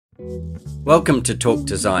Welcome to Talk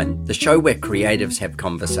Design, the show where creatives have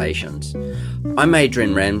conversations. I'm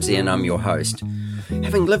Adrian Ramsey and I'm your host.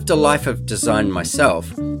 Having lived a life of design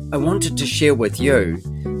myself, I wanted to share with you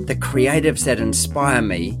the creatives that inspire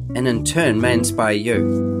me and in turn may inspire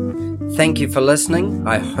you. Thank you for listening.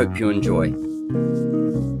 I hope you enjoy.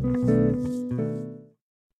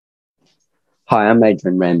 Hi, I'm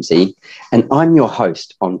Adrian Ramsey and I'm your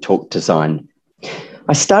host on Talk Design.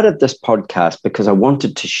 I started this podcast because I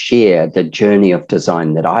wanted to share the journey of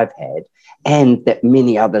design that I've had and that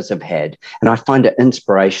many others have had. And I find it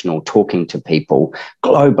inspirational talking to people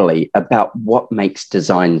globally about what makes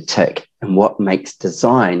design tick and what makes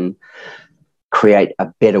design create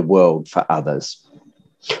a better world for others.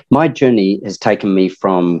 My journey has taken me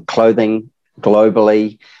from clothing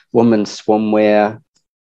globally, women's swimwear,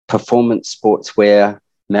 performance sportswear,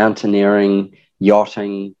 mountaineering,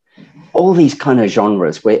 yachting, all these kind of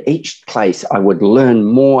genres where each place I would learn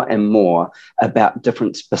more and more about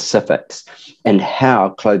different specifics and how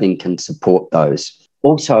clothing can support those.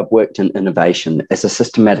 Also, I've worked in innovation as a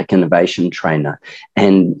systematic innovation trainer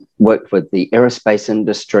and worked with the aerospace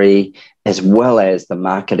industry as well as the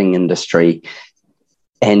marketing industry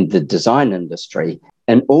and the design industry.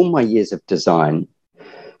 And all my years of design,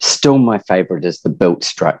 still my favorite is the built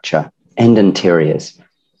structure and interiors.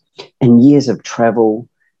 And years of travel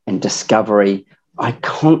and discovery, I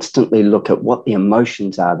constantly look at what the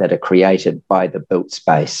emotions are that are created by the built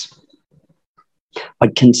space. I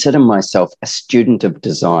consider myself a student of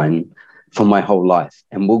design for my whole life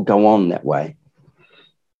and will go on that way.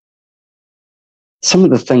 Some of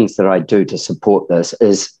the things that I do to support this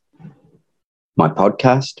is my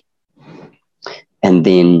podcast, and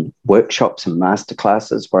then workshops and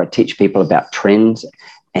masterclasses where I teach people about trends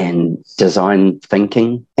and design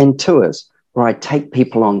thinking, and tours where I take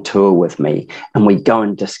people on tour with me and we go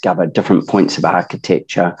and discover different points of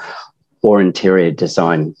architecture or interior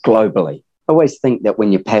design globally. I always think that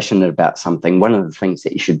when you're passionate about something, one of the things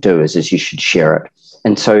that you should do is you should share it.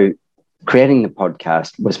 And so creating the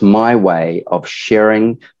podcast was my way of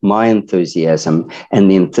sharing my enthusiasm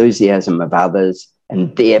and the enthusiasm of others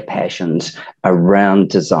and their passions around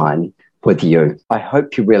design with you. I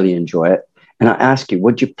hope you really enjoy it. And I ask you,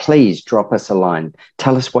 would you please drop us a line?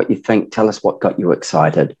 Tell us what you think. Tell us what got you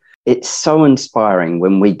excited. It's so inspiring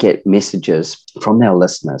when we get messages from our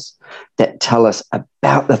listeners that tell us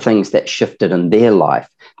about the things that shifted in their life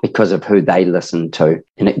because of who they listened to.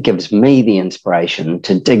 And it gives me the inspiration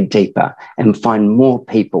to dig deeper and find more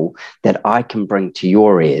people that I can bring to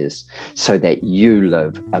your ears so that you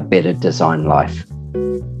live a better design life.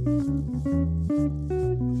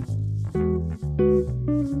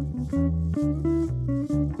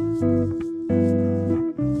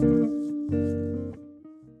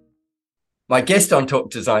 My guest on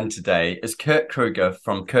Talk Design today is Kurt Krueger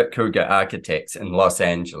from Krueger Architects in Los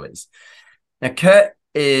Angeles. Now, Kurt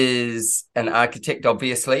is an architect,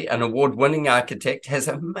 obviously, an award-winning architect, has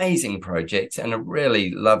amazing projects and a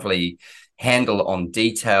really lovely handle on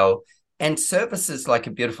detail and services like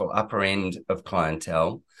a beautiful upper end of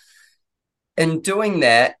clientele. In doing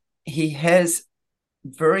that, he has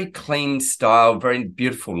very clean style, very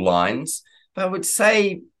beautiful lines, but I would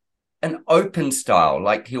say an open style,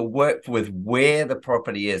 like he'll work with where the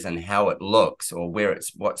property is and how it looks or where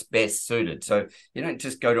it's what's best suited. So you don't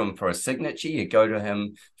just go to him for a signature, you go to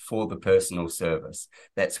him for the personal service.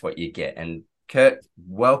 That's what you get. And Kurt,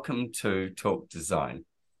 welcome to Talk Design.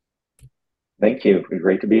 Thank you. It's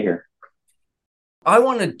great to be here. I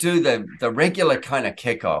want to do the regular kind of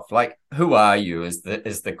kickoff, like who are you is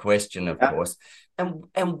the question, of course. And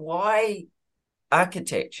why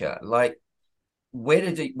architecture? Like, where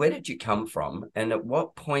did you come from, and at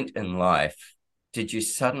what point in life did you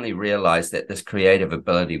suddenly realize that this creative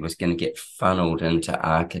ability was going to get funneled into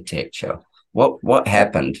architecture? What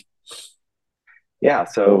happened? Yeah,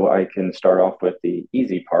 so I can start off with the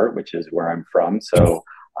easy part, which is where I'm from. So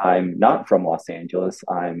I'm not from Los Angeles.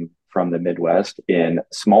 I'm from the Midwest in a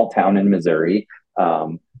small town in Missouri, a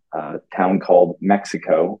town called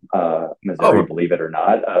Mexico, Missouri, believe it or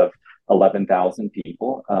not, of 11,000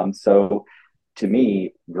 people. So to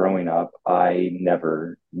me, growing up, I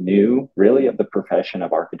never knew really of the profession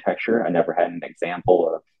of architecture. I never had an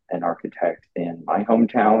example of an architect in my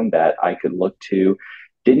hometown that I could look to.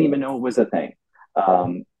 Didn't even know it was a thing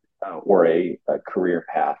or a career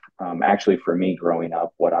path. Actually, for me growing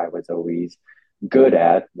up, what I was always good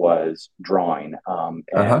at was drawing.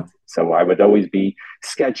 And so I would always be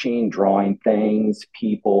sketching, drawing things,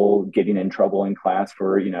 people, getting in trouble in class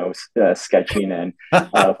for, sketching and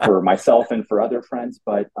for myself and for other friends.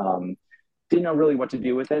 But didn't know really what to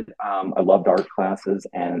do with it. I loved art classes,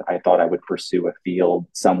 and I thought I would pursue a field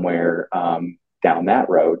somewhere down that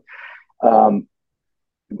road. Um,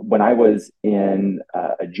 when I was in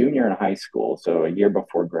a junior in high school, so a year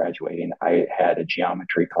before graduating, I had a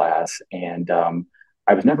geometry class, and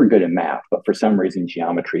I was never good at math, but for some reason,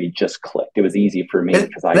 geometry just clicked. It was easy for me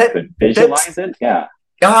because I could visualize it. Yeah.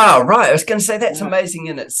 Right. I was going to say that's amazing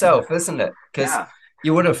in itself, isn't it? Because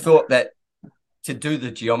you would have thought that to do the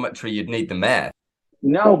geometry, you'd need the math.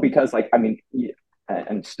 No, because like, I mean,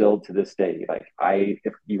 and still to this day, like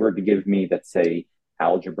if you were to give me, let's say,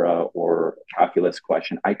 algebra or calculus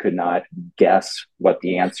question, I could not guess what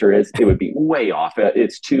the answer is. It would be way off.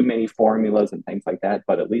 It's too many formulas and things like that.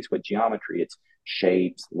 But at least with geometry, it's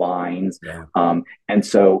shapes, lines. Yeah. And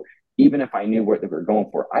so even if I knew what they were going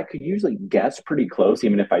for, I could usually guess pretty close,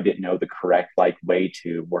 even if I didn't know the correct like way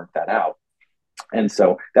to work that out. And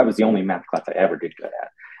so that was the only math class I ever did good at.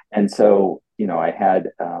 And so, I had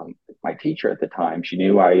my teacher at the time, she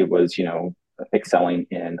knew I was, excelling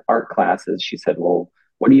in art classes. She said, well,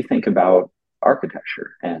 what do you think about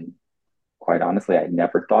architecture? And quite honestly, I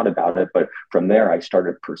never thought about it. But from there, I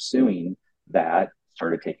started pursuing that,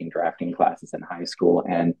 started taking drafting classes in high school.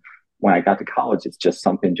 And when I got to college, it's just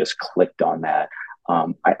something just clicked on that.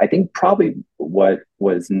 I think probably what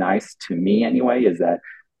was nice to me anyway is that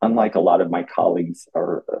unlike a lot of my colleagues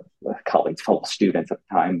or fellow students at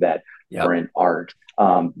the time that were in art,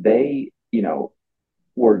 they,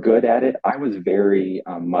 were good at it. I was very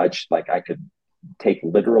much like I could take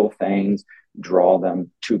literal things, draw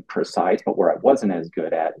them too precise, but where I wasn't as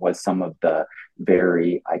good at was some of the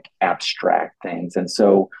very like abstract things. And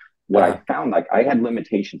so what I found, like I had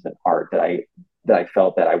limitations in art that I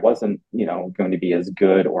felt that I wasn't, going to be as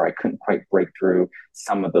good, or I couldn't quite break through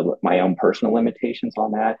some of my own personal limitations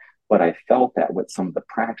on that. But I felt that with some of the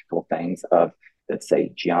practical things of, let's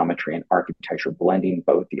say, geometry and architecture, blending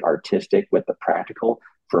both the artistic with the practical,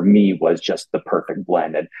 for me was just the perfect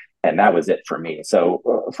blend. And that was it for me.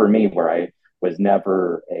 So for me, where I was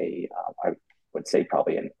never I would say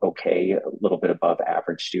probably an okay, a little bit above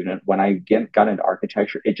average student, when I got into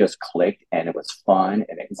architecture, it just clicked and it was fun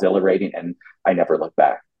and exhilarating, and I never looked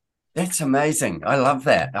back. That's amazing. I love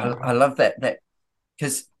that. I love that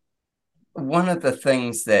because one of the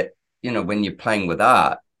things that, when you're playing with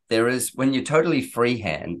art, there is when you're totally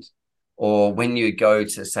freehand, or when you go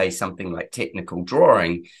to say something like technical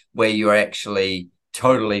drawing, where you're actually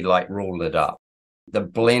totally like rule it up, the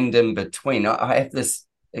blend in between. I have this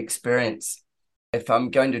experience. If I'm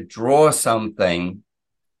going to draw something,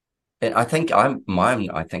 and I think mine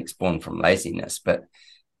is born from laziness, but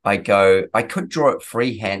I could draw it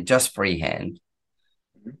freehand, just freehand,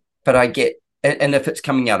 but and if it's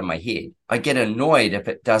coming out of my head, I get annoyed if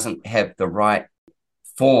it doesn't have the right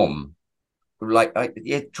form. Like,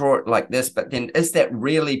 draw it like this, but then is that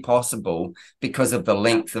really possible because of the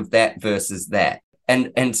length of that versus that?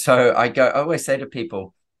 And so I always say to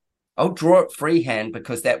people, I'll draw it freehand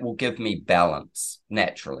because that will give me balance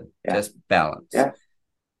naturally, just balance. Yeah.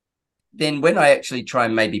 Then when I actually try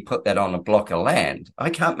and maybe put that on a block of land,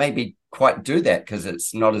 I can't maybe quite do that because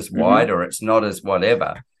it's not as wide or it's not as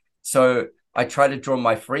whatever. So I try to draw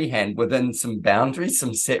my freehand within some boundaries,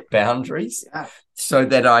 some set boundaries, so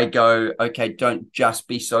that I go, okay, don't just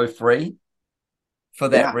be so free for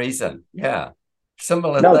that reason. Yeah.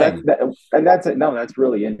 Similar thing. That's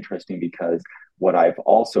really interesting, because what I've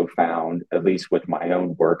also found, at least with my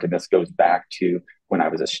own work, and this goes back to when I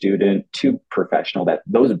was a student to professional, that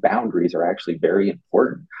those boundaries are actually very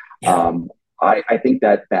important. Yeah. I think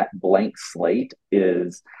that blank slate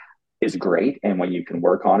is great, and when you can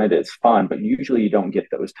work on it, it's fun, but usually you don't get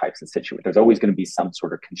those types of situations. There's always going to be some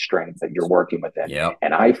sort of constraints that you're working within.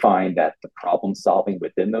 And I find that the problem solving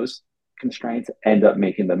within those constraints end up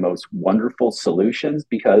making the most wonderful solutions,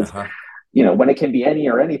 because when it can be any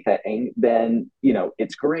or anything, then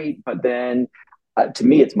it's great, but then to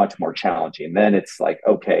me it's much more challenging. Then it's like,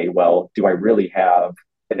 okay, well, do I really have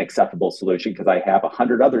an acceptable solution, because I have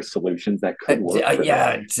 100 other solutions that could work for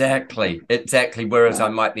that. Exactly. Whereas I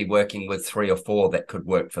might be working with 3 or 4 that could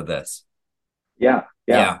work for this. Yeah.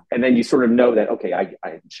 And then you sort of know that, okay,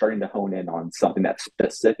 I'm starting to hone in on something that's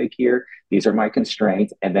specific here. These are my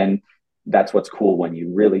constraints. And then that's what's cool, when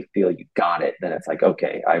you really feel you got it, then it's like,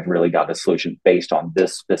 okay, I've really got a solution based on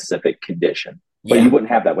this specific condition. But you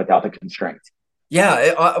wouldn't have that without the constraints.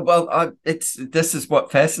 Yeah, this is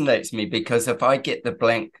what fascinates me, because if I get the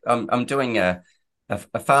blank, I'm doing a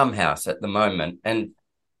farmhouse at the moment, and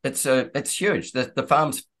it's huge. The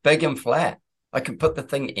farm's big and flat. I could put the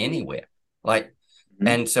thing anywhere,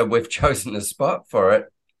 and so we've chosen a spot for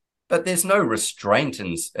it. but there's no restraint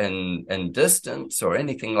in distance or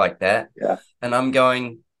anything like that. Yeah. And I'm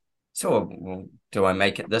going, so well, do I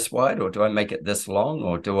make it this wide or do I make it this long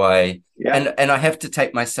or do I? Yeah. And I have to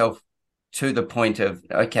take myself to the point of,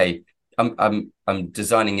 okay, I'm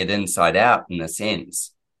designing it inside out in a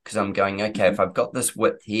sense, because I'm going, okay, if I've got this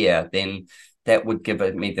width here, then that would give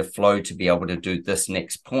me the flow to be able to do this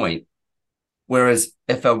next point. Whereas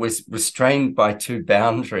if I was restrained by two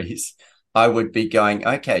boundaries, I would be going,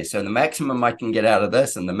 okay, so the maximum I can get out of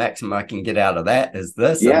this and the maximum I can get out of that is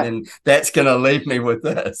this. And Yeah. then that's going to leave me with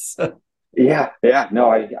this. Yeah. Yeah. No,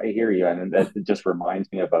 I hear you. And that just reminds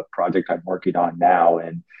me of a project I'm working on now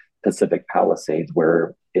in Pacific Palisades,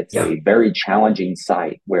 where it's Yeah. a very challenging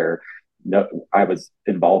site where no, I was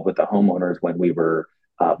involved with the homeowners when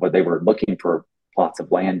when they were looking for plots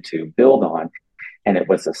of land to build on. And it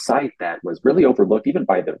was a site that was really overlooked even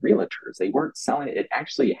by the realtors. They weren't selling it. It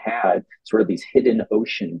actually had sort of these hidden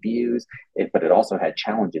ocean views, but it also had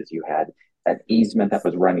challenges. You had an easement that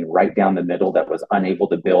was running right down the middle that was unable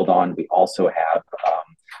to build on. We also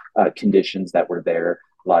have conditions that were there,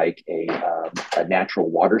 like a natural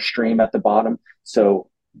water stream at the bottom.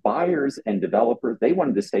 So buyers and developers, they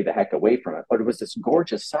wanted to stay the heck away from it. But it was this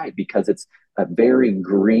gorgeous site because it's a very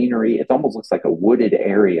greenery. It almost looks like a wooded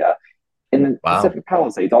area in the Wow. Pacific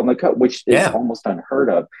Palisades on the coast, which is Yeah. almost unheard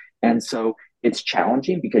of. And so it's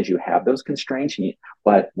challenging because you have those constraints.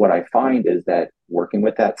 But what I find is that working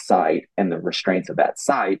with that site and the restraints of that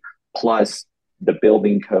site, plus the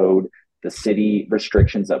building code, the city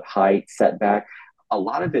restrictions of height, setback, a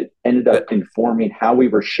lot of it ended up informing how we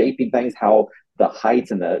were shaping things, how the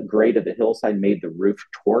heights and the grade of the hillside made the roof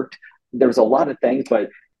torqued. There was a lot of things, but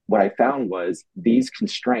what I found was these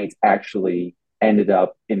constraints actually ended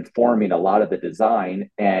up informing a lot of the design.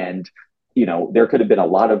 And there could have been a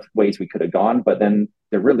lot of ways we could have gone, but then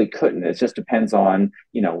there really couldn't. It just depends on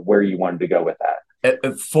where you wanted to go with that.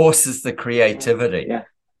 It forces the creativity. Yeah.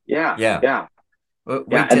 Yeah. Yeah. Yeah. We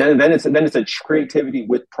Yeah. And then it's a creativity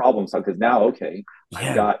with problem solving, because now, okay,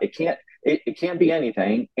 I've got it can't be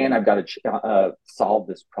anything, and I've got to solve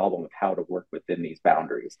this problem of how to work within these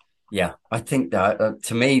boundaries. Yeah, I think that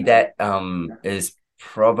to me that is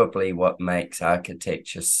probably what makes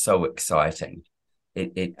architecture so exciting.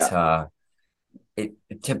 It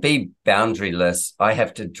to be boundaryless, I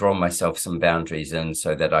have to draw myself some boundaries in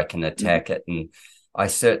so that I can attack it. And I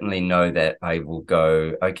certainly know that I will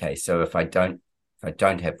go, okay, so if I don't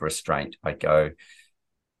have restraint, I go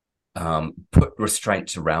put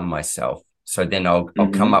restraints around myself. So then I'll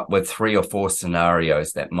come up with 3 or 4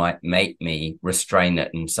 scenarios that might make me restrain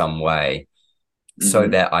it in some way, so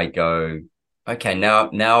that I go, okay,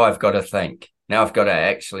 now I've got to think. Now I've got to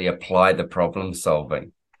actually apply the problem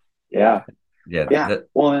solving. Yeah. Yeah. Yeah.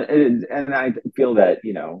 Well, and I feel that,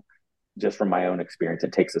 just from my own experience,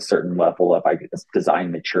 it takes a certain level of, I guess,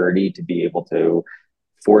 design maturity to be able to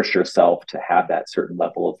force yourself to have that certain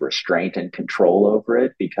level of restraint and control over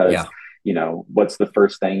it. Because, what's the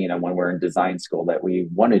first thing, when we're in design school that we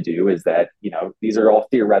want to do is that, these are all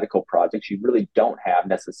theoretical projects. You really don't have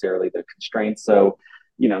necessarily the constraints. So,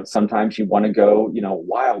 sometimes you want to go,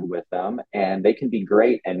 wild with them, and they can be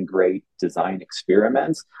great and great design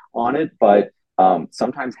experiments on it. But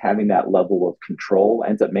sometimes having that level of control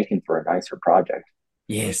ends up making for a nicer project.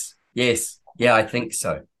 Yes. Yeah, I think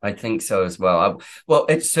so. I think so as well. Well,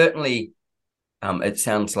 it certainly, it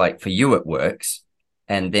sounds like for you it works,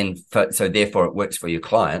 and then so therefore it works for your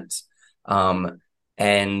clients.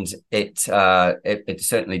 And it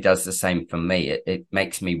certainly does the same for me. It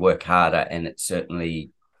makes me work harder, and it certainly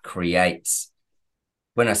creates.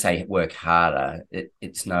 When I say work harder,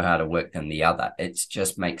 it's no harder work than the other. It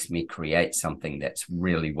just makes me create something that's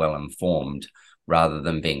really well informed, rather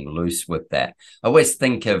than being loose with that. I always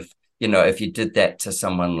think of, if you did that to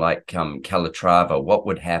someone like Calatrava, what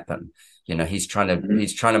would happen? He's trying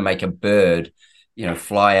to make a bird,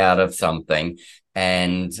 fly out of something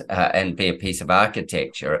and be a piece of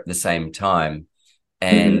architecture at the same time.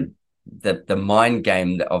 And the mind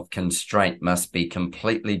game of constraint must be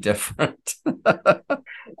completely different.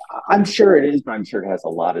 I'm sure it is, but I'm sure it has a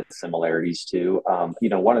lot of similarities too.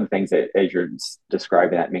 One of the things that, as you're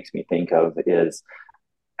describing, that makes me think of is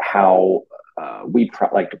how we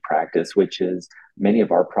like to practice, which is many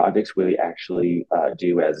of our projects we actually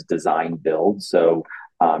do as design build. So,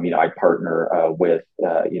 I partner with,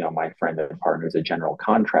 my friend and partner is a general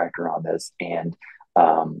contractor on this, and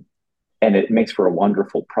it makes for a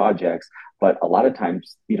wonderful projects. But a lot of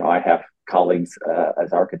times, I have colleagues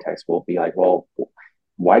as architects will be like, well,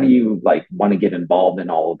 why do you want to get involved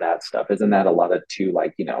in all of that stuff? Isn't that a lot of too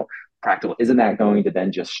practical? Isn't that going to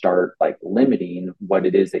then just start limiting what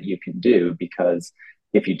it is that you can do? Because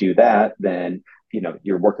if you do that, then,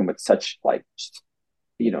 you're working with such like,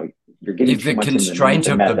 you're getting You've too the much in constraint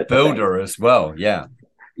the of the methods of things. builder as well. Yeah.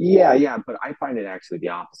 Yeah, yeah, but I find it actually the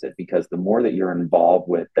opposite, because the more that you're involved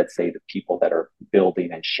with, let's say, the people that are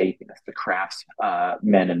building and shaping this, the crafts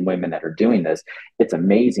men and women that are doing this, it's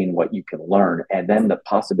amazing what you can learn, and then the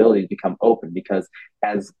possibilities become open. Because,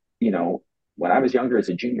 as you know, when I was younger as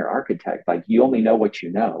a junior architect, like, you only know what you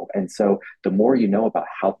know, and so the more you know about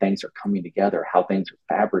how things are coming together, how things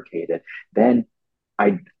are fabricated, then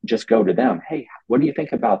I just go to them. Hey, what do you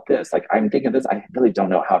think about this? Like, I'm thinking this. I really don't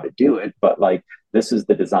know how to do it, but like, this is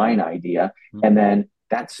the design idea. And then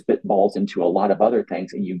that spitballs into a lot of other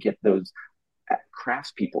things, and you get those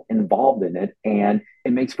craftspeople involved in it, and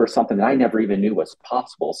it makes for something that I never even knew was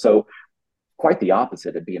possible. So, quite the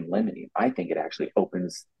opposite of being limiting. I think it actually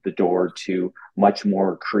opens the door to much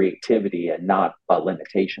more creativity and not a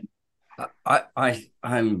limitation. I'm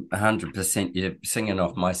 100%. You're singing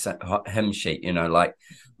off my hymn sheet. Like,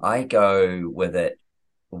 I go with it.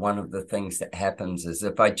 One of the things that happens is,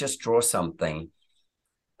 if I just draw something,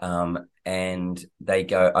 and they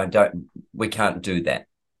go, we can't do that,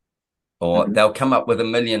 or they'll come up with a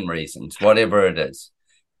million reasons, whatever it is,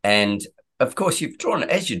 and of course,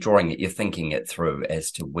 as you're drawing it, you're thinking it through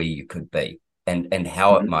as to where you could be, and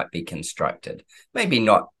how it might be constructed. Maybe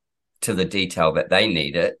not to the detail that they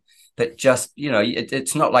need it, but just,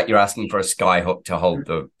 it's not like you're asking for a sky hook to hold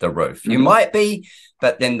the roof. You might be,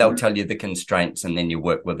 but then they'll tell you the constraints, and then you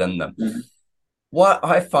work within them. What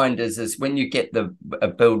I find is when you get a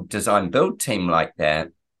design build team like that,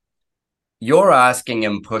 you're asking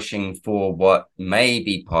and pushing for what may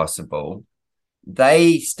be possible.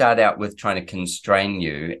 They start out with trying to constrain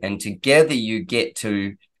you, and together you get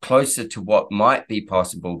to closer to what might be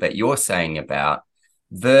possible that you're saying about,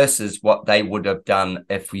 versus what they would have done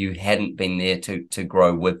if you hadn't been there to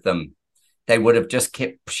grow with them. They would have just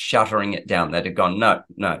kept shuttering it down. They'd have gone,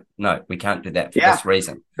 no, we can't do that for this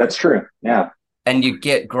reason. That's true. Yeah. And you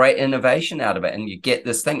get great innovation out of it, and you get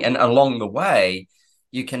this thing. And along the way,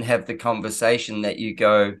 you can have the conversation that you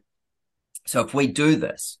go, so if we do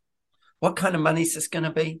this, what kind of money is this going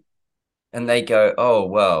to be? And they go, oh,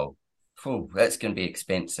 well, that's going to be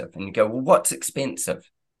expensive. And you go, well, what's expensive?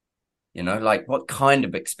 Like, what kind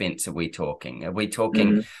of expense are we talking? Are we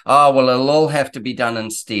talking, oh, well, it'll all have to be done in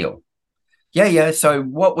steel. Yeah. So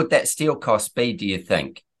what would that steel cost be, do you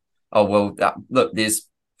think? Oh, well, look, there's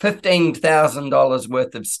 $15,000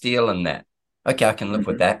 worth of steel in that. Okay, I can live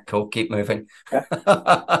with that. Cool, keep moving.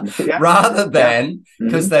 Rather than,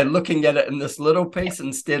 because they're looking at it in this little piece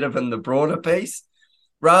instead of in the broader piece,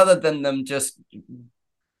 rather than them just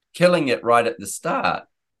killing it right at the start,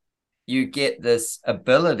 you get this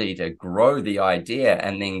ability to grow the idea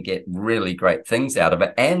and then get really great things out of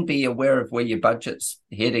it, and be aware of where your budget's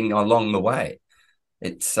heading along the way.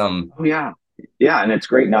 It's Yeah, and it's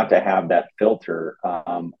great not to have that filter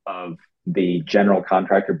of the general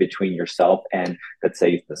contractor between yourself and, let's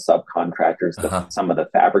say, the subcontractors, some of the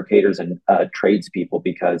fabricators and tradespeople,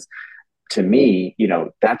 because to me,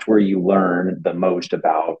 that's where you learn the most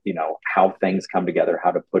about, how things come together,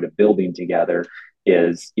 how to put a building together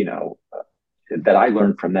is, that I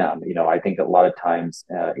learned from them. I think a lot of times,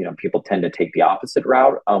 people tend to take the opposite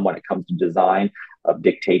route when it comes to design, of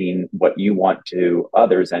dictating what you want to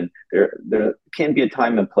others. And there can be a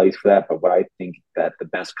time and place for that. But what I think that the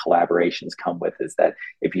best collaborations come with is that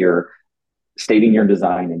if you're stating your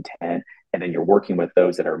design intent, and then you're working with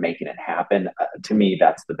those that are making it happen, to me,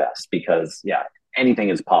 that's the best, because anything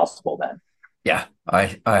is possible then. Yeah,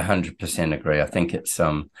 I 100% agree. I think it's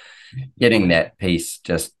getting that piece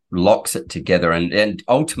just locks it together, and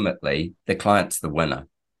ultimately the client's the winner.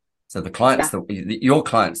 So your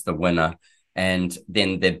client's the winner, and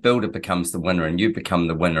then their builder becomes the winner, and you become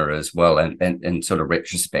the winner as well. And sort of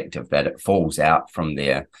retrospective, that it falls out from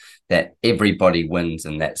there, that everybody wins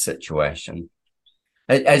in that situation.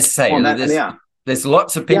 As I say, there's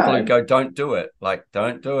lots of people who go, don't do it. Like,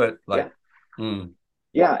 don't do it. Like,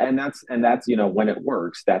 Yeah, and that's when it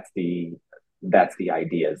works, that's the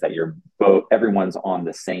idea, is that everyone's on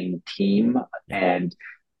the same team, and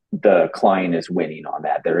the client is winning on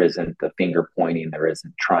that. There isn't the finger pointing, there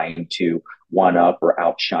isn't trying to one up or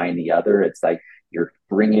outshine the other. It's like you're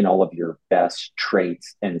bringing all of your best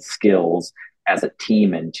traits and skills as a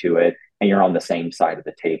team into it, and you're on the same side of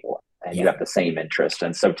the table, and you have the same interest.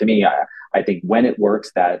 And so to me, I think when it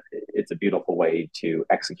works, that it's a beautiful way to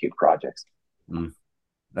execute projects.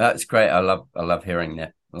 That's great. I love hearing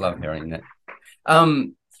that. I love hearing that.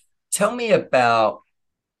 Tell me about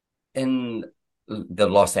in the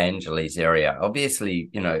Los Angeles area. Obviously,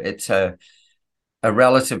 it's a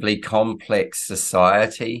relatively complex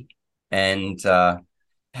society, and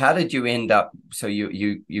how did you end up? So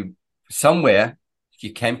you somewhere,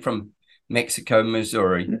 you came from Mexico,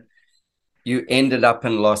 Missouri. Mhm. You ended up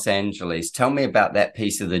in Los Angeles. Tell me about that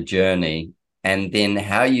piece of the journey, and then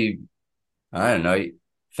how you, I don't know,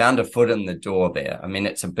 found a foot in the door there. I mean,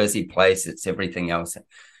 it's a busy place. It's everything else.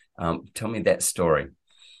 Tell me that story.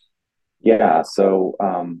 Yeah, so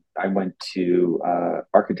I went to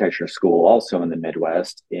architecture school also in the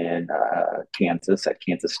Midwest in Kansas at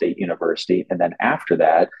Kansas State University. And then after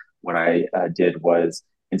that, what I did was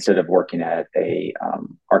instead of working at a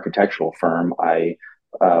architectural firm, I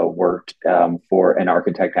worked for an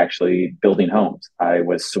architect actually building homes. I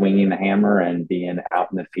was swinging the hammer and being out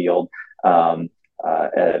in the field at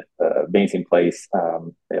an amazing place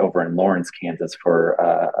over in Lawrence, Kansas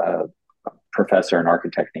for professor and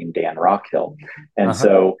architect named Dan Rockhill. And Uh-huh.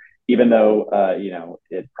 so even though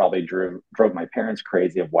it probably drove my parents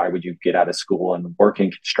crazy of why would you get out of school and work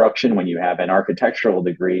in construction when you have an architectural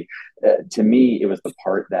degree, to me it was the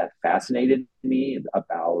part that fascinated me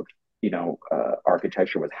about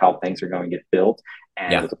architecture was how things are going to get built,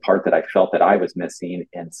 and it Yeah. was a part that I felt that I was missing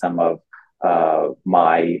in some of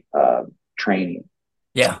my training.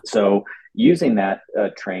 Yeah. So using that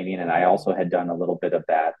training, and I also had done a little bit of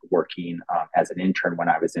that working as an intern when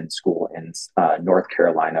I was in school in North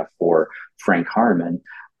Carolina for Frank Harmon.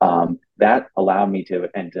 That allowed me to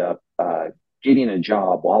end up getting a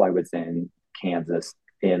job while I was in Kansas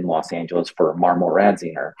in Los Angeles for Marmor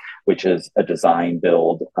Radzinger, which is a design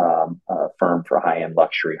build firm for high end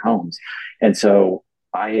luxury homes. And so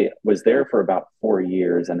I was there for about 4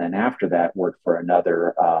 years, and then after that, worked for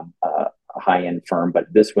another high end firm. But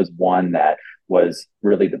this was one that was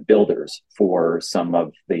really the builders for some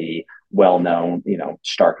of the well known,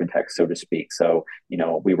 architects, so to speak. So,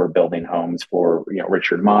 we were building homes for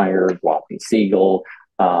Richard Meyer, Wapney Siegel,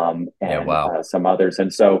 Yeah. and Wow. some others.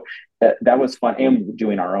 And so that was fun, and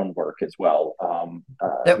doing our own work as well.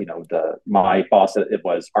 Yep. My boss, it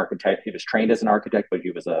was architect. He was trained as an architect, but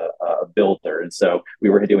he was a builder, and so we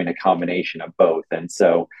were doing a combination of both. And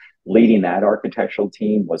so leading that architectural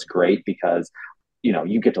team was great because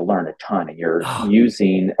you get to learn a ton, and you're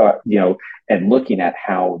using and looking at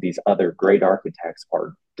how these other great architects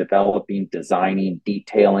are developing, designing,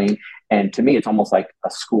 detailing. And to me it's almost like a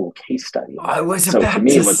school case study in I that way. was So to about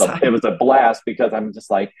me to it say. was a blast because I'm just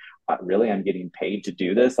like, really, I'm getting paid to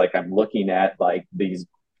do this? Like, I'm looking at like these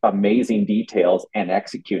amazing details and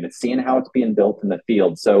execute it, seeing how it's being built in the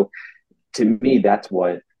field. So to me that's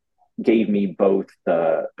what gave me both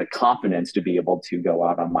the confidence to be able to go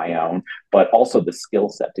out on my own, but also the skill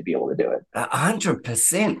set to be able to do it.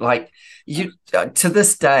 100%. Like you, to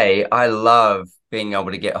this day, I love being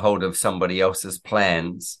able to get hold of somebody else's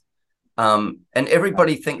plans. And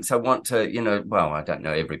everybody thinks I want to, well, I don't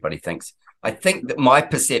know. Everybody thinks, I think that my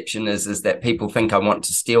perception is that people think I want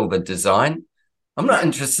to steal the design. I'm not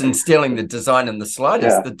interested in stealing the design in the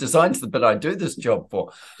slightest. Yeah, The design's the bit I do this job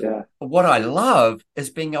for. yeah, What I love is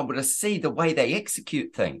being able to see the way they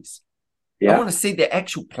execute things. I yeah, want to see the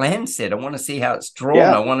actual plan set. I want to see how it's drawn. I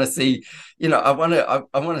yeah. want to see, I want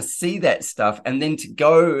to see that stuff. And then to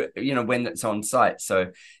go, when it's on site.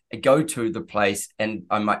 So I go to the place and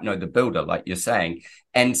I might know the builder, like you're saying,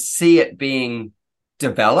 and see it being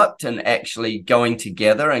developed and actually going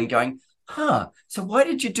together and going, so why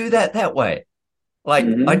did you do that way? Like,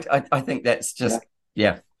 Mm-hmm. I think that's Yeah, just,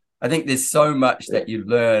 yeah. I think there's so much yeah, that you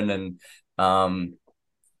learn, and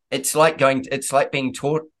it's like being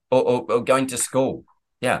taught or going to school.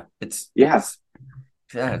 Yeah, yeah.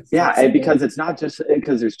 yeah, Yeah, it's and because it's not just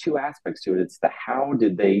because there's two aspects to it. It's the how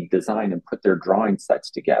did they design and put their drawing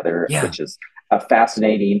sets together, yeah, which is a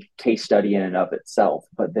fascinating case study in and of itself.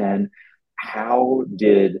 But then how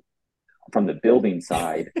did, from the building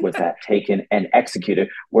side, was that taken and executed?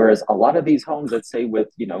 Whereas a lot of these homes that say with,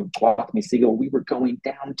 Guatemala Siegel, we were going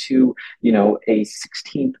down to, a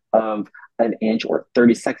 16th of an inch or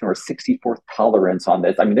 32nd or 64th tolerance on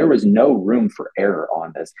this. I mean, there was no room for error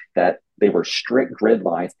on this, that they were strict grid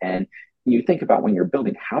lines. And you think about when you're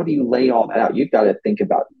building, how do you lay all that out? You've got to think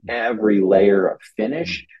about every layer of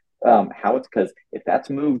finish, how it's, because if that's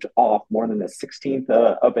moved off more than the 16th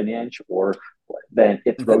of an inch, or then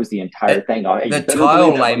it the throws the entire thing off. And the you better believe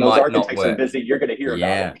tile that lay when those might not architects are work. busy, you're going to hear about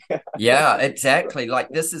Yeah, it. yeah, exactly. Like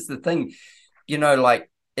this is the thing, like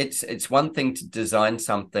it's one thing to design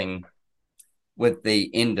something with the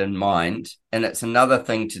end in mind, and it's another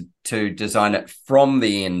thing to design it from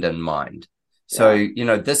the end in mind. So,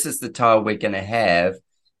 Yeah. this is the tile we're going to have,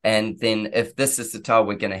 and then if this is the tile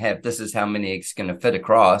we're going to have, this is how many it's going to fit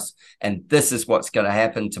across, and this is what's going to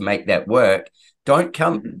happen to make that work.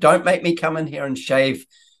 Mm-hmm. Don't make me come in here and shave,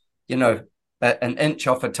 an inch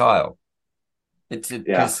off a tile. It's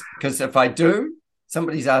because if I do,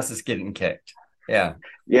 somebody's ass is getting kicked. Yeah.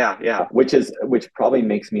 Yeah. Which probably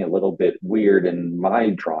makes me a little bit weird in my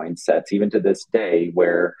drawing sets, even to this day,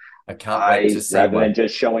 where I can't wait to see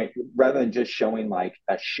rather than just showing like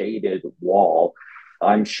a shaded wall,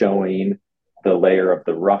 I'm showing the layer of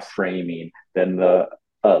the rough framing, then the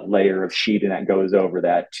layer of sheeting that goes over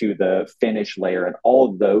that to the finish layer, and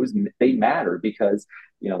all of those, they matter because,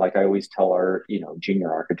 like I always tell our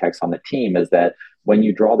junior architects on the team, is that when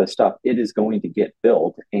you draw this stuff, it is going to get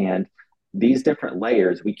built, and these different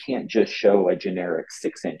layers, we can't just show a generic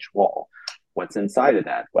 6-inch wall. What's inside of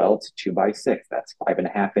that? Well, it's 2x6. That's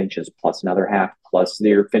 5.5 inches plus another half plus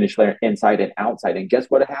your finish layer inside and outside. And guess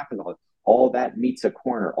what happens? All that meets a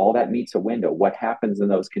corner, all that meets a window. What happens in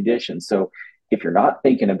those conditions? So if you're not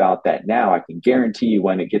thinking about that now, I can guarantee you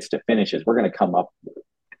when it gets to finishes, we're going to come up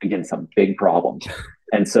against some big problems.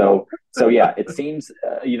 And so yeah, it seems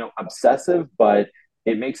obsessive, but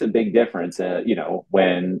it makes a big difference.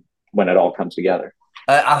 When it all comes together.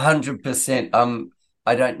 100%.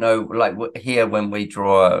 I don't know, like here when we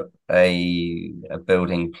draw a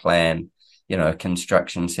building plan, a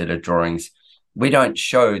construction set of drawings, we don't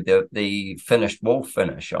show the finished wall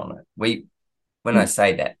finish on it. When I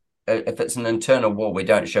say that, if it's an internal wall, we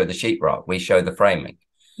don't show the sheetrock, we show the framing.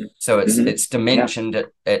 So it's dimensioned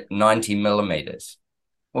at 90 millimeters.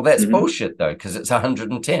 Well, that's bullshit though, because it's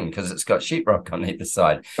 110 because it's got sheetrock on either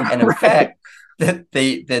side. And in fact,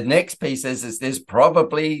 the next piece is there's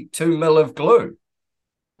probably 2 mil of glue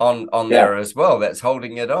on there as well that's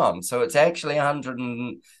holding it on. So it's actually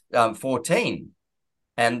 114.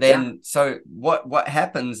 And then so what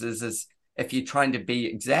happens is if you're trying to be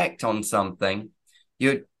exact on something,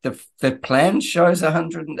 the plan shows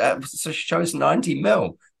shows 90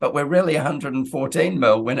 mil, but we're really 114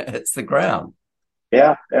 mil when it hits the ground.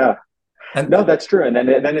 Yeah. And no, that's true. And then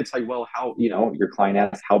it's like, well, how, your client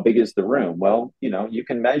asks, how big is the room? Well, you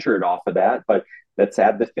can measure it off of that, but let's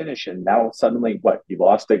add the finish. And now suddenly you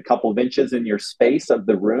lost a couple of inches in your space of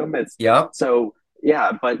the room. So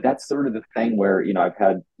yeah, but that's sort of the thing where, I've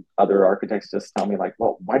had other architects just tell me like,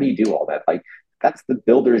 well, why do you do all that? Like, that's the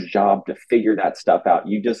builder's job to figure that stuff out.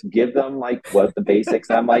 You just give them like what the basics.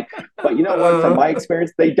 I'm like, but you know what? From my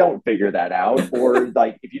experience, they don't figure that out. Or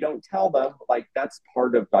like, if you don't tell them, like that's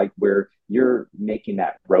part of like where you're making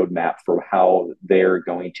that roadmap for how they're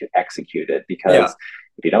going to execute it. Because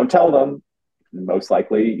if you don't tell them, most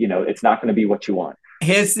likely, it's not going to be what you want.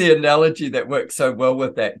 Here's the analogy that works so well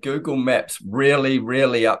with that. Google Maps really,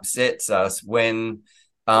 really upsets us when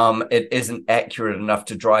it isn't accurate enough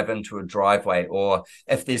to drive into a driveway, or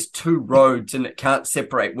if there's two roads and it can't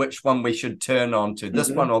separate which one we should turn onto, this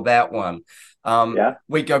one or that one.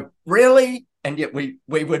 We go, really? And yet we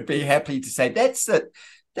would be happy to say that's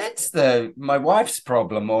my wife's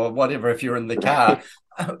problem or whatever if you're in the car.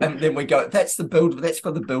 And then we go, that's for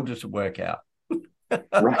the builder to work out.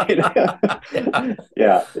 Right.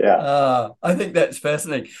 Yeah. I think that's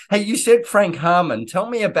fascinating. Hey, you said Frank Harmon. Tell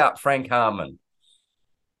me about Frank Harmon.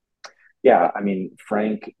 Yeah, I mean,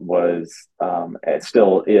 Frank was,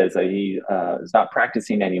 still is, he is not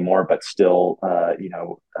practicing anymore, but still,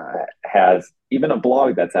 has even a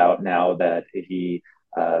blog that's out now that he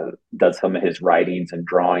does some of his writings and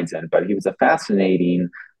drawings in. But he was a fascinating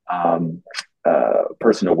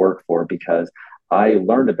person to work for because I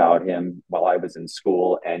learned about him while I was in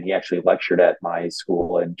school, and he actually lectured at my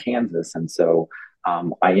school in Kansas. And so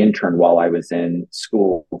I interned while I was in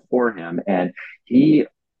school for him, and he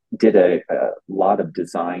did a lot of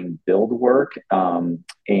design build work.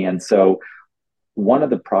 And so one of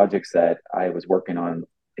the projects that I was working on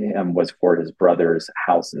him was for his brother's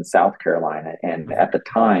house in South Carolina. And at the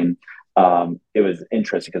time, it was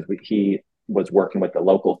interesting because he was working with the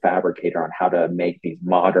local fabricator on how to make these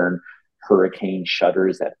modern hurricane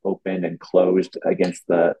shutters that opened and closed against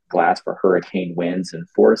the glass for hurricane winds and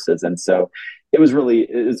forces. And so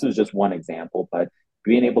this was just one example, but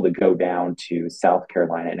being able to go down to South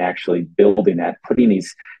Carolina and actually building that, putting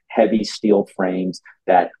these heavy steel frames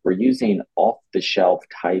that were using off-the-shelf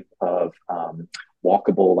type of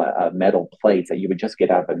walkable metal plates that you would just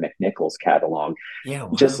get out of a McNichols catalog. Yeah,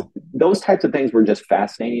 wow. Just those types of things were just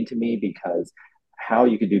fascinating to me because how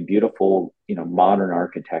you could do beautiful, modern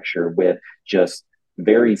architecture with just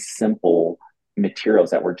very simple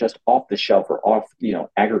materials that were just off the shelf or off,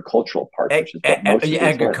 agricultural parts, which is what most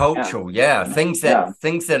agricultural, things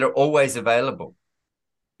that are always available.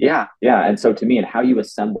 Yeah. And so to me, and how you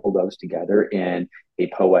assemble those together in a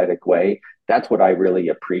poetic way, that's what I really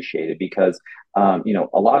appreciated because, a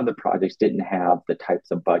lot of the projects didn't have the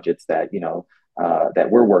types of budgets that,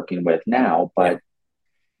 that we're working with now, but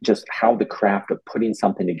just how the craft of putting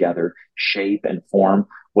something together, shape and form,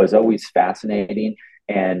 was always fascinating.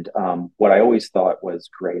 And what I always thought was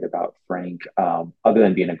great about Frank, other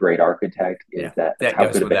than being a great architect, is that it's that how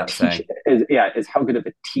goes good of a without teacher. saying. Is how good of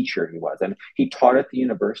a teacher he was. And he taught at the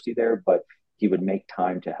university there, but he would make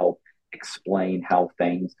time to help explain how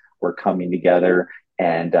things were coming together.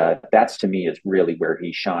 And that's, to me, is really where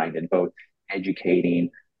he shined in both educating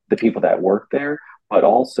the people that work there, but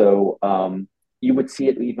also you would see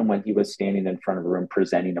it even when he was standing in front of a room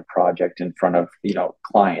presenting a project in front of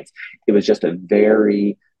clients. It was just a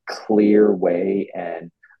very clear way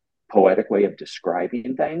and poetic way of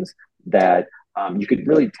describing things that you could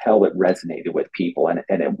really tell it resonated with people, and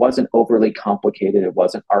it wasn't overly complicated. It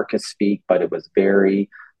wasn't archist speak, but it was very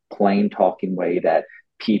plain talking way that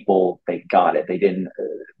people, they got it. They didn't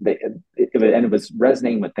and it was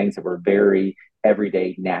resonating with things that were very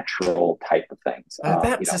everyday, natural type of things, I was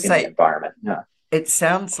about to in the say, environment. Yeah. it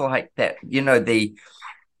sounds like that,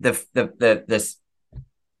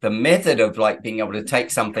 the method of like being able to take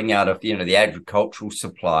something out of, the agricultural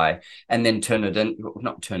supply and then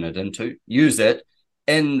use it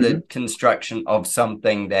in the construction of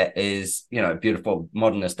something that is, a beautiful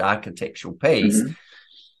modernist architectural piece. Mm-hmm.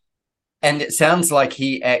 And it sounds like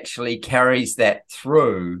he actually carries that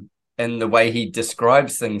through in the way he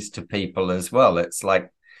describes things to people as well. It's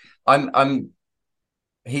like,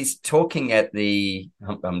 he's talking at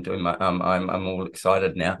I'm doing my I'm all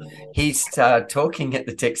excited now. He's talking at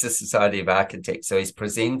the Texas Society of Architects, so he's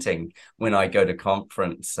presenting when I go to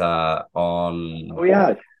conference on Oh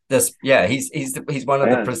yeah. this. Yeah, he's one of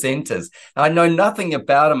the presenters. I know nothing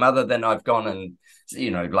about him other than I've gone and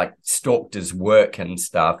like stalked his work and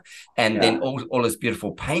stuff, and then all his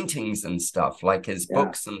beautiful paintings and stuff, like his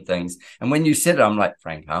books and things. And when you said it, I'm like,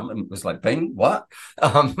 Frank Harmon was like, Bing, what?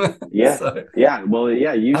 Yeah. So, Well,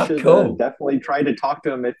 yeah, you should cool. definitely try to talk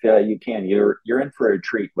to him if you can. You're in for a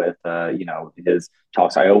treat with his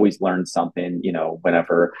talks. I always learn something,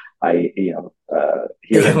 whenever I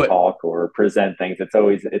hear him talk or present things. Like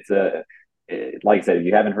I said, if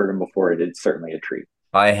you haven't heard him before, it's certainly a treat.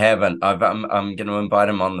 I haven't. I'm going to invite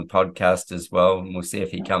him on the podcast as well, and we'll see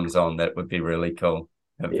if he comes on. That would be really cool.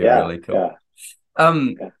 That'd be really cool.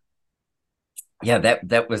 Yeah.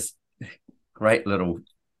 That was great little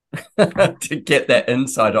to get that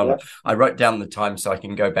insight on. I wrote down the time so I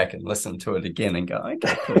can go back and listen to it again and go,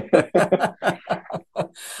 okay,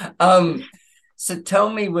 cool. So tell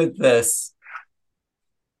me, with this,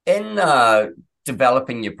 in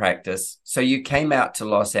developing your practice, so you came out to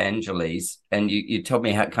Los Angeles, and you told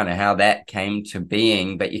me how that came to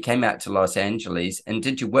being, but you came out to Los Angeles, and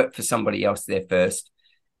did you work for somebody else there first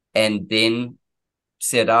and then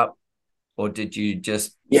set up, or did you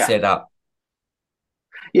just set up?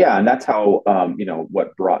 Yeah, and that's how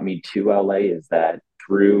what brought me to LA is that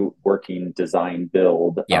through working design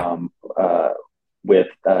build with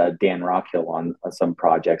Dan Rockhill on some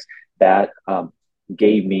projects, that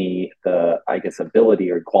gave me the, I guess,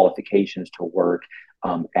 ability or qualifications to work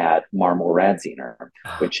at Marmol Radziner,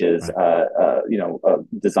 which is a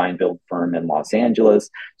design build firm in Los Angeles.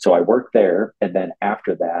 So I worked there, and then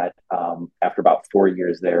after that, after about 4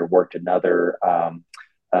 years there, worked another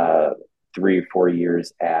 3 or 4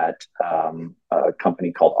 years at a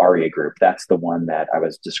company called Aria Group. That's the one that I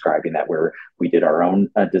was describing, that where we did our own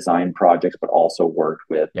design projects, but also worked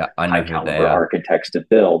with high caliber architects to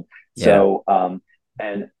build. So,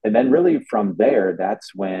 and then really from there,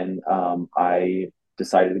 that's when I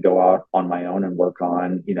decided to go out on my own and work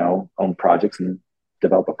on, own projects and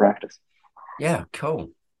develop a practice. Yeah,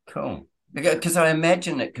 cool. Because I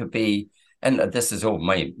imagine it could be, and this is all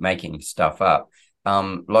me making stuff up,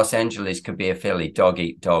 Los Angeles could be a fairly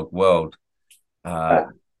dog-eat-dog world. I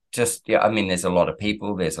mean, there's a lot of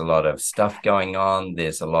people, there's a lot of stuff going on,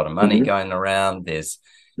 there's a lot of money going around, there's,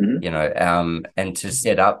 and to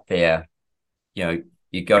set up there, you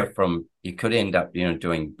could end up,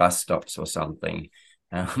 doing bus stops or something.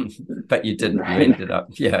 But you didn't.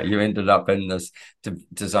 You ended up in this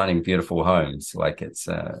designing beautiful homes. Like it's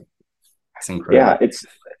incredible. Yeah,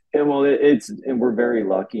 and we're very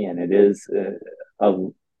lucky, and it is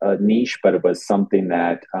a niche, but it was something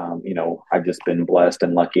that I've just been blessed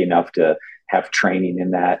and lucky enough to have training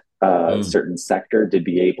in that certain sector to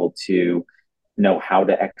be able to know how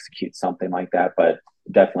to execute something like that. But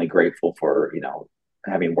definitely grateful for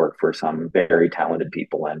having worked for some very talented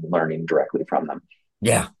people and learning directly from them.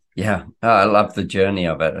 Yeah. I love the journey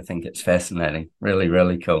of it. I think it's fascinating. Really,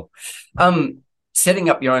 really cool. Setting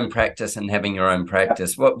up your own practice and having your own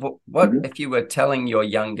practice. What if you were telling your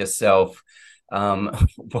younger self,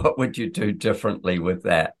 what would you do differently with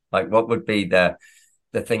that? Like, what would be the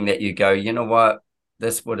thing that you go, you know what,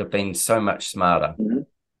 this would have been so much smarter? Mhm.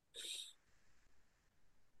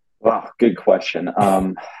 Well, good question.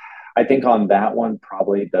 I think on that one,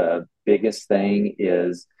 probably the biggest thing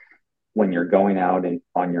is when you're going out and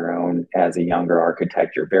on your own as a younger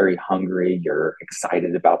architect, you're very hungry, you're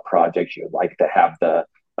excited about projects, you like to have the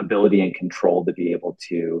ability and control to be able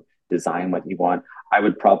to design what you want. I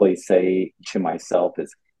would probably say to myself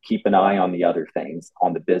is keep an eye on the other things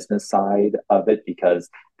on the business side of it, because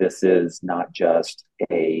this is not just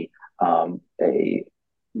a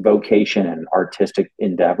vocation and artistic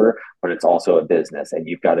endeavor, but it's also a business, and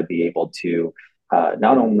you've got to be able to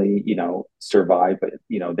not only survive, but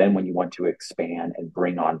then when you want to expand and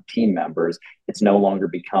bring on team members, it's no longer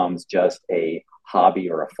becomes just a hobby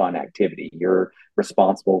or a fun activity. You're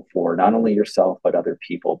responsible for not only yourself but other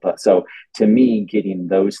people. But so to me, getting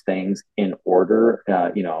those things in order,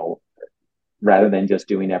 rather than just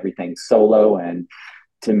doing everything solo. And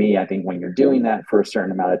to me, I think when you're doing that for a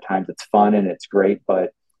certain amount of times, it's fun and it's great,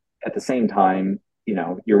 but at the same time,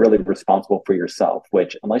 you're really responsible for yourself,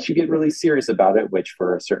 which unless you get really serious about it, which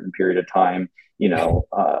for a certain period of time,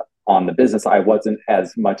 on the business, I wasn't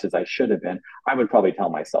as much as I should have been. I would probably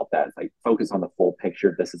tell myself that, like, focus on the full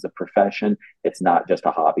picture. This is a profession. It's not just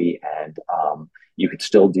a hobby. And you could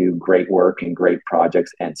still do great work and great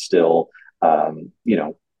projects and still,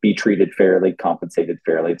 be treated fairly, compensated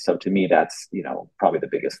fairly. So to me, that's, probably the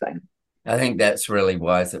biggest thing. I think that's really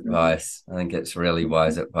wise advice. I think it's really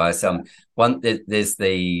wise advice. There's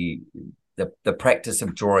the practice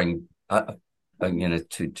of drawing.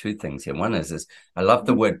 Two things here. One is I love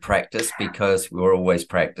the word practice because we're always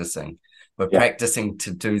practicing. We're practicing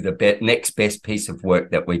to do the next best piece of work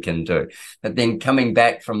that we can do. But then coming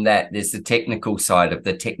back from that, there's the technical side of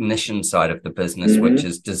the technician side of the business, which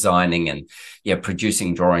is designing and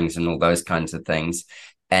producing drawings and all those kinds of things.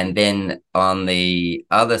 And then on the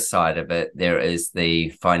other side of it, there is the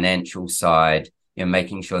financial side,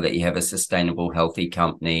 making sure that you have a sustainable, healthy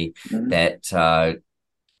company that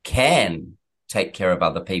can take care of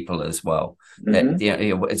other people as well. That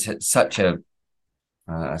it's such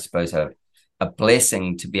I suppose, a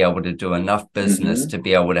blessing to be able to do enough business to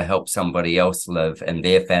be able to help somebody else live and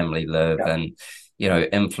their family live and,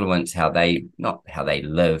 influence not how they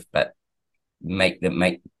live, but make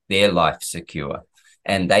their life secure.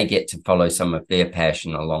 And they get to follow some of their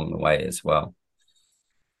passion along the way as well.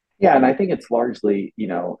 Yeah, and I think it's largely,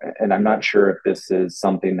 and I'm not sure if this is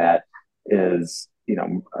something that is,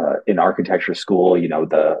 in architecture school,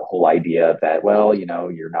 the whole idea that, well, you're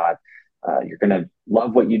not, you're going to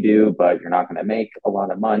love what you do, but you're not going to make a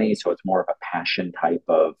lot of money. So it's more of a passion type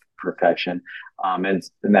of profession. And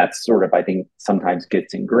that's sort of, I think, sometimes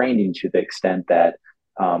gets ingrained into the extent that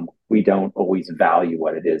we don't always value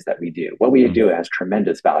what it is that we do. What we do has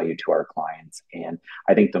tremendous value to our clients. And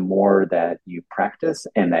I think the more that you practice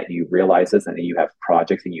and that you realize this and that you have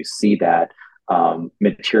projects and you see that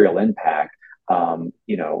material impact,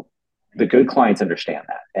 the good clients understand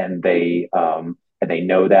that, and they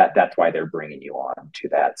know that. That's why they're bringing you on to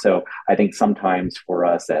that. So I think sometimes for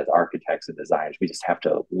us as architects and designers, we just have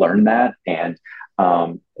to learn that. And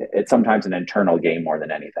it's sometimes an internal game more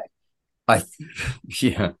than anything.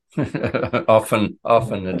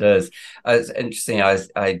 Often it is. It's interesting.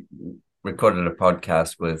 I recorded a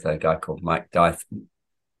podcast with a guy called Mark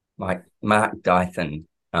Dyson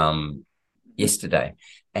yesterday,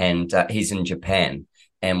 and he's in Japan,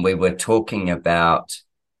 and we were talking about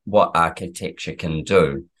what architecture can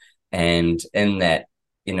do, and in that,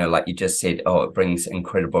 like you just said, it brings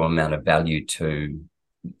incredible amount of value to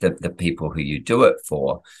the people who you do it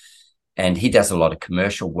for. And he does a lot of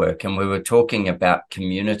commercial work, and we were talking about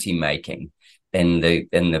community making in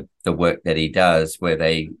the work that he does, where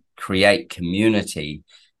they create community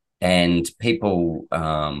and people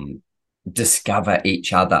discover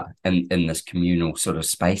each other in this communal sort of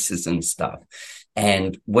spaces and stuff.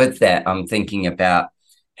 And with that, I'm thinking about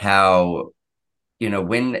how,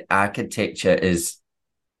 when architecture is,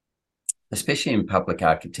 especially in public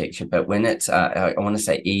architecture, but when it's, I want to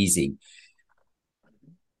say easy,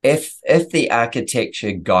 if the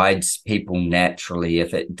architecture guides people naturally,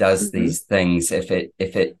 if it does these things, if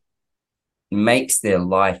it makes their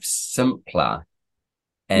life simpler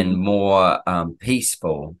and more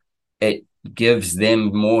peaceful, it gives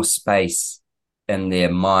them more space in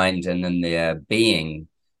their mind and in their being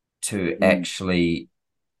to actually,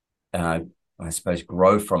 I suppose,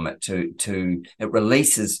 grow from it. It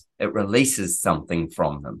releases something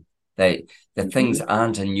from them. The things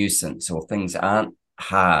aren't a nuisance, or things aren't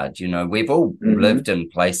hard. We've all Mm-hmm. lived in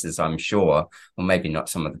places, I'm sure, or maybe not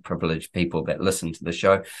some of the privileged people that listen to the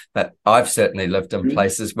show, but I've certainly lived in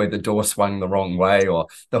places where the door swung the wrong way, or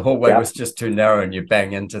the hallway was just too narrow and you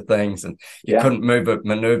bang into things and you couldn't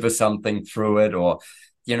maneuver something through it, or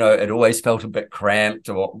it always felt a bit cramped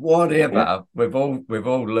or whatever. We've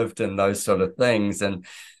all lived in those sort of things, and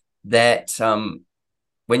that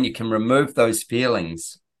when you can remove those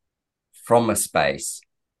feelings from a space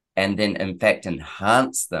and then in fact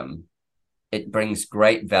enhance them, it brings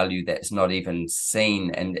great value that's not even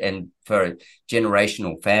seen. And for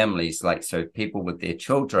generational families, like, so people with their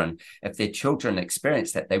children, if their children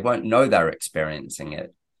experience that, they won't know they're experiencing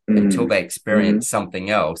it until they experience something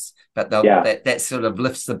else. But that sort of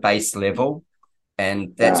lifts the base level,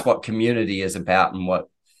 and that's what community is about, and what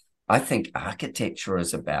I think architecture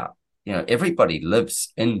is about. Everybody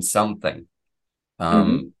lives in something.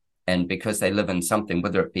 And because they live in something,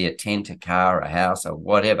 whether it be a tent, a car, a house, or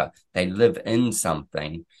whatever, they live in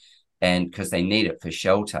something, and because they need it for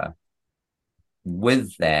shelter.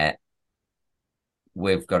 With that,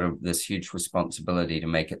 we've got this huge responsibility to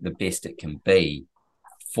make it the best it can be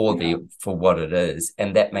for what it is,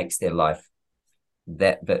 and that makes their life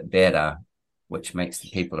that bit better, which makes the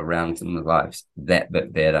people around in their lives that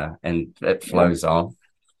bit better, and it flows on.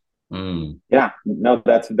 Yeah, no,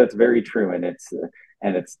 that's very true, and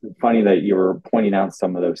it's funny that you were pointing out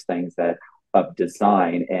some of those things that of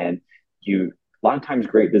design, and a lot of times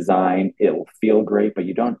great design, it will feel great, but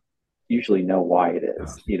you don't usually know why it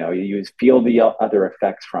is. You feel the other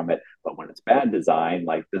effects from it, but when it's bad design,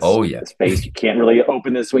 like this, the space, you can't really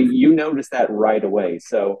open this way. You notice that right away.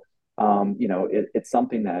 So, it's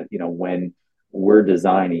something that when we're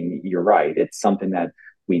designing, you're right. It's something that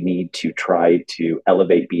we need to try to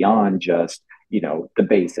elevate beyond just the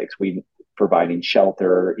basics. We providing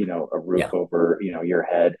shelter, a roof over your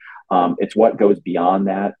head. It's what goes beyond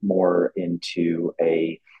that, more into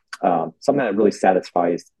a something that really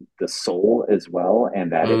satisfies the soul as well,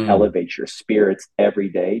 and that it elevates your spirits every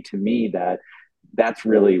day. To me, that's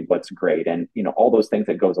really what's great, and all those things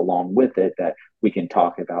that goes along with it that we can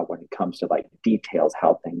talk about when it comes to like details,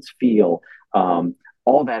 how things feel.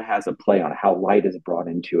 All that has a play on how light is brought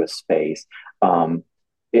into a space.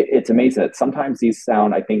 It's amazing that sometimes these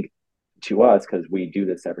sound, I think, to us, because we do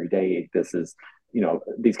this every day, this is,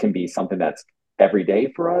 these can be something that's every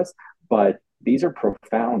day for us, but these are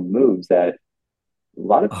profound moves that a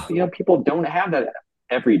lot of people don't have that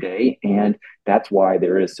every day, and that's why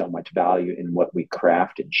there is so much value in what we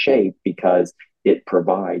craft and shape, because it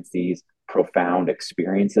provides these profound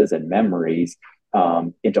experiences and memories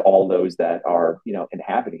into all those that are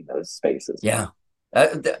inhabiting those spaces.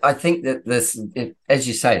 I think that as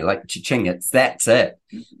you say, like cha-ching, that's it.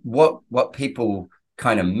 What people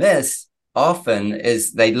kind of miss often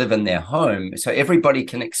is they live in their home, so everybody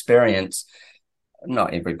can experience.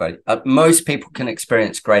 Not everybody, most people can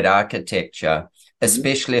experience great architecture,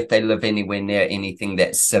 especially if they live anywhere near anything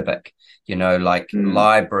that's civic, like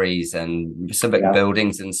libraries and civic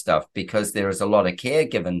buildings and stuff, because there is a lot of care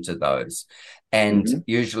given to those. And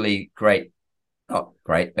usually not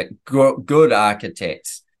great, but good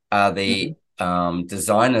architects are the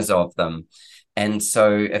designers of them. And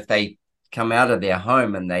so if they come out of their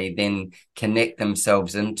home and they then connect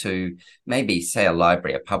themselves into maybe, say, a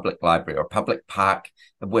library, a public library, or a public park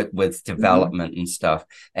with development and stuff,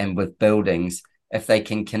 and with buildings, if they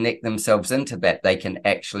can connect themselves into that, they can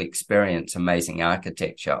actually experience amazing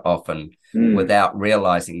architecture often without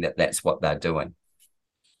realizing that that's what they're doing.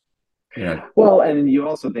 Well, and you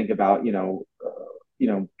also think about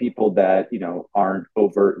people that aren't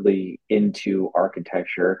overtly into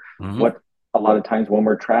architecture. What a lot of times when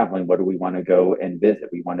we're traveling, what do we want to go and visit?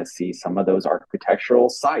 We want to see some of those architectural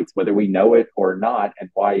sites, whether we know it or not. And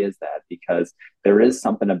why is that? Because there is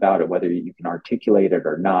something about it, whether you can articulate it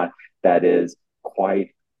or not, that is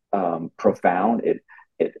quite profound.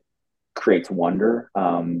 It creates wonder.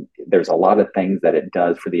 There's a lot of things that it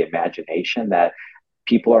does for the imagination that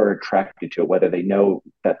people are attracted to, whether they know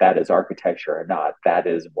that is architecture or not. That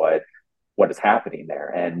is what is happening there.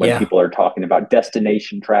 And when people are talking about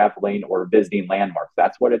destination traveling or visiting landmarks,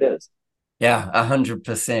 that's what it is.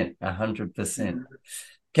 100%. 100%.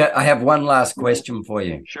 Okay, I have one last question for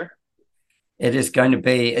you. Sure.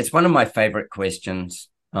 It's one of my favorite questions.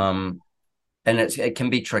 And it can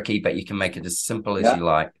be tricky, but you can make it as simple as you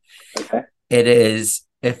like. Okay. It is,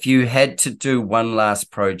 if you had to do one last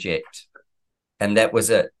project and that was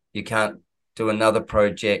it, you can't do another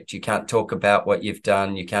project, you can't talk about what you've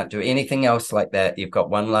done, you can't do anything else like that, you've got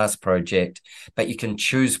one last project, but you can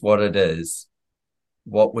choose what it is,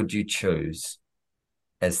 what would you choose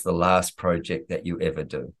as the last project that you ever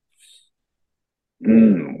do?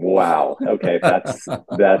 Wow. Okay,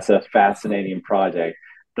 that's a fascinating project.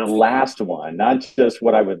 The last one, not just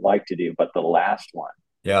what I would like to do, but the last one.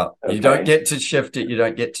 Yeah, you don't Okay. get to shift it, you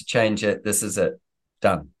don't get to change it. This is it.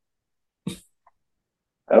 Done.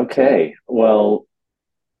 Okay. Well,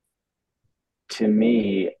 to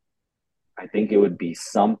me, I think it would be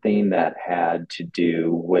something that had to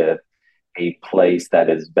do with a place that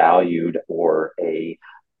is valued or a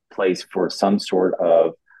place for some sort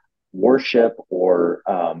of worship or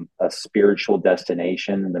a spiritual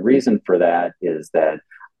destination. And the reason for that is that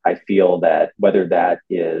I feel that whether that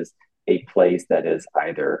is a place that is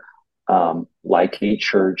either like a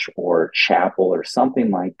church or chapel or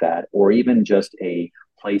something like that, or even just a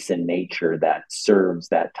place in nature that serves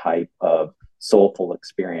that type of soulful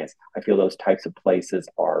experience. I feel those types of places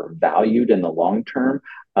are valued in the long term,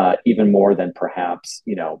 even more than perhaps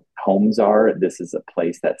homes are. This is a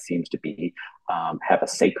place that seems to be have a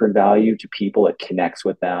sacred value to people. It connects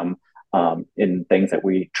with them in things that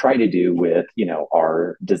we try to do with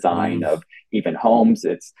our design Mm, of even homes.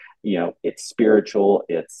 It's spiritual.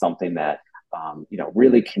 It's something that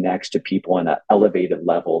really connects to people on an elevated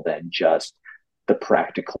level than just the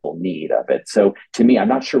practical need of it. So to me, I'm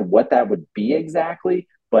not sure what that would be exactly,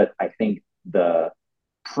 but I think the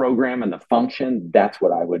program and the function, that's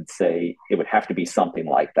what I would say. It would have to be something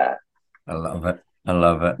like that. I love it. I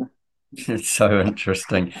love it. It's so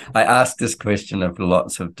interesting. I asked this question of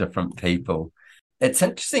lots of different people. It's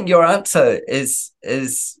interesting. Your answer is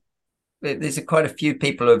there's quite a few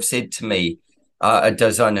people who have said to me, a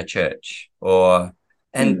designer church, and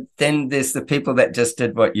Mm, then there's the people that just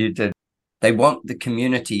did what you did. They want the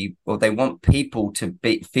community or they want people to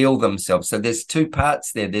feel themselves. So there's two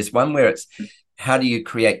parts there. There's one where it's how do you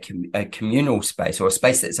create a communal space or a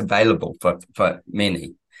space that's available for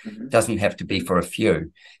many, mm, doesn't have to be mm, for a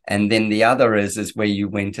few. And then the other is where you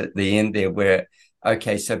went at the end there, where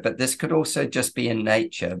okay, so but this could also just be in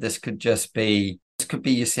nature. This could be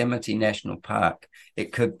Yosemite National Park.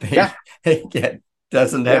 It could yeah, be it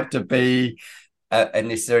doesn't yeah. have to be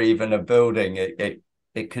necessarily even a building.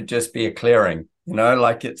 It could just be a clearing.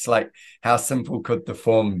 Like it's like how simple could the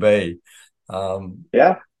form be? Um,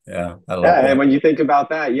 Yeah. yeah, I love Yeah, and that. when you think about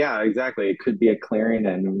that, yeah, exactly. It could be a clearing,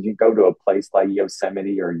 and when you go to a place like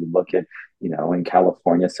Yosemite, or you look at, in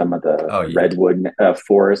California, some of the Oh yeah, redwood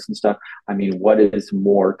forests and stuff. I mean, what is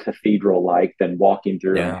more cathedral-like than walking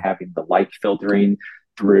through and yeah, having the light filtering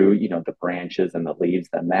through, the branches and the leaves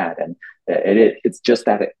than that? And it's just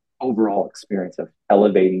that overall experience of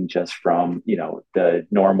elevating just from, the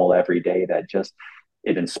normal everyday that just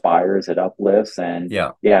it inspires, it uplifts, and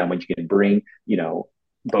yeah. yeah, and when you can bring,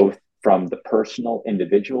 both from the personal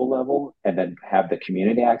individual level and then have the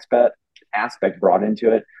community aspect brought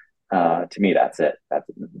into it. To me, that's it.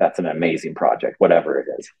 That's an amazing project, whatever it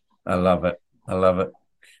is. I love it. I love it.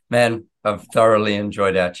 Man, I've thoroughly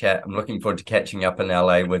enjoyed our chat. I'm looking forward to catching up in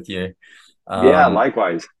LA with you. Yeah, Um,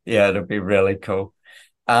 likewise. yeah, it'll be really cool.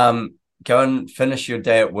 Um, Go and finish your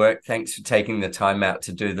day at work. Thanks for taking the time out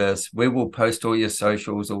to do this. We will post all your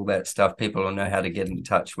socials, all that stuff. People will know how to get in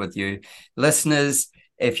touch with you. Listeners,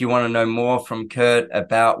 if you want to know more from Kurt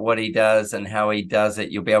about what he does and how he does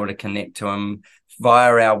it, you'll be able to connect to him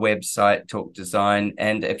via our website, Talk Design.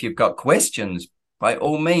 And if you've got questions, by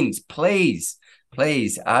all means, please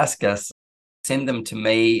ask us. Send them to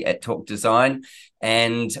me at Talk Design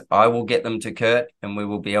and I will get them to Kurt and we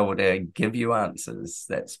will be able to give you answers.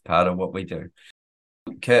 That's part of what we do.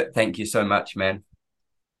 Kurt, thank you so much, man.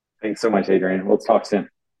 Thanks so much, Adrian. We'll talk soon.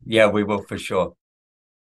 Yeah, we will for sure.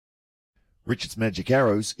 Richard's Magic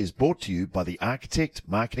Arrows is brought to you by the Architect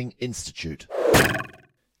Marketing Institute.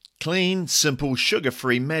 Clean, simple,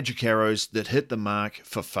 sugar-free magic arrows that hit the mark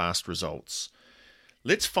for fast results.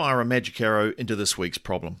 Let's fire a magic arrow into this week's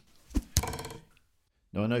problem.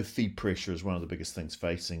 Now, I know feed pressure is one of the biggest things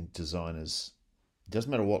facing designers. It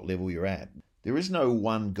doesn't matter what level you're at. There is no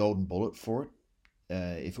one golden bullet for it.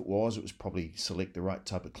 If it was probably select the right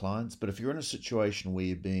type of clients. But if you're in a situation where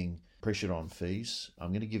you're being pressured on fees, I'm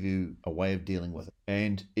going to give you a way of dealing with it.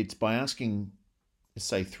 And it's by asking,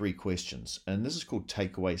 say, 3 questions. And this is called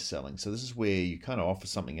takeaway selling. So this is where you kind of offer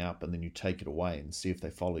something up and then you take it away and see if they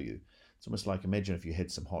follow you. It's almost like, imagine if you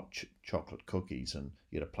had some hot chocolate cookies and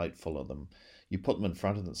you had a plate full of them. You put them in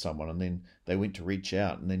front of someone and then they went to reach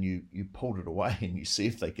out and then you pulled it away and you see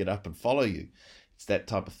if they get up and follow you. It's that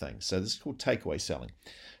type of thing. So this is called takeaway selling.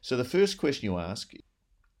 So the first question you ask,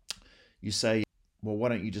 you say, well, why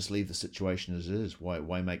don't you just leave the situation as it is?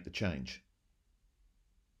 Why make the change?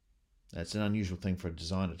 That's an unusual thing for a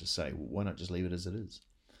designer to say. Well, why not just leave it as it is?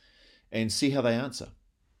 And see how they answer.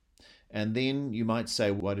 And then you might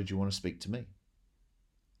say, why did you want to speak to me?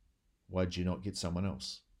 Why did you not get someone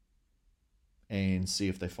else? And see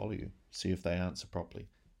if they follow you, see if they answer properly.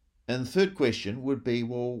 And the third question would be,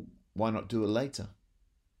 well, why not do it later?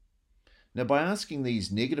 Now, by asking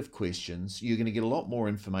these negative questions, you're going to get a lot more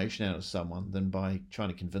information out of someone than by trying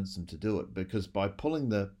to convince them to do it, because by pulling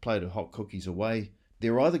the plate of hot cookies away,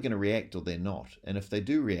 they're either going to react or they're not. And if they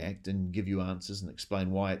do react and give you answers and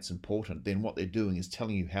explain why it's important, then what they're doing is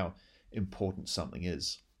telling you how important something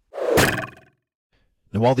is.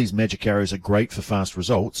 Now, while these magic arrows are great for fast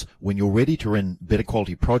results, when you're ready to run better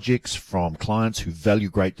quality projects from clients who value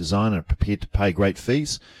great design and are prepared to pay great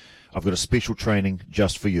fees, I've got a special training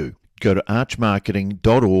just for you. Go to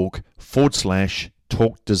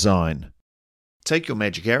archmarketing.org/talk design. Take your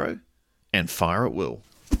magic arrow and fire at will.